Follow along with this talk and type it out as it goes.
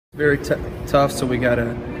Very tough, so we got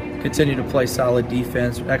to continue to play solid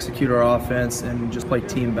defense, execute our offense, and just play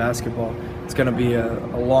team basketball. It's going to be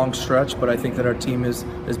a long stretch, but I think that our team is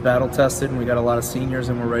battle tested, and we got a lot of seniors,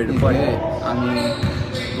 and we're ready to play. Good. I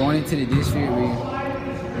mean, going into the district, we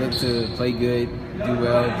look to play good, do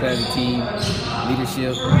well, play as a team,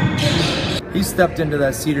 leadership. He stepped into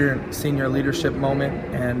that senior leadership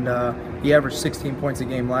moment, and he averaged 16 points a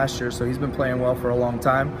game last year, so he's been playing well for a long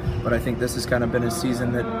time. But I think this has kind of been his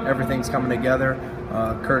season that everything's coming together.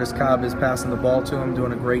 Curtis Cobb is passing the ball to him,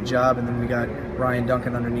 doing a great job, and then we got Ryan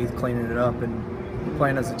Duncan underneath cleaning it up, and we're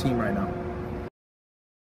playing as a team right now.